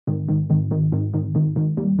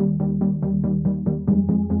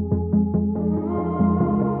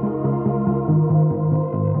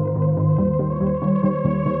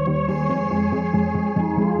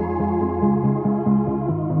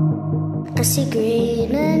I see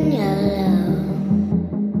green and yellow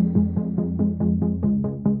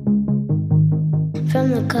from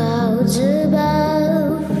the clouds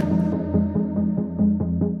above.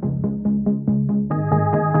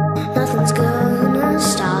 Nothing's gonna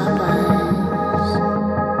stop us.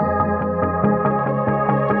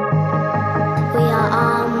 We are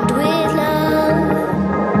armed with love.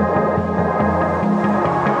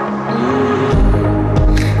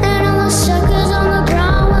 And all the suckers on the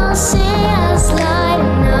ground will see us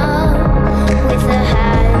lighting up with their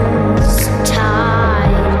hands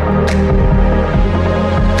tied.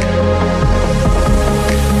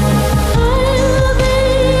 I will be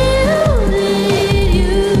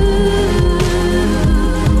you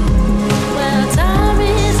when time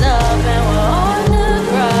is up and we're on the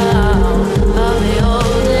ground. I'll be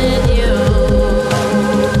holding you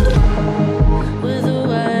with the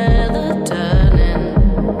weather turning.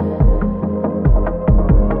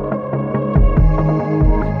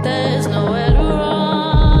 There's nowhere to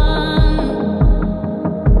run.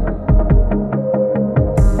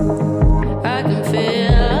 I can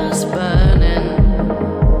feel us burning,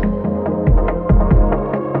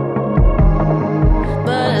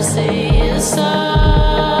 but I see the sun.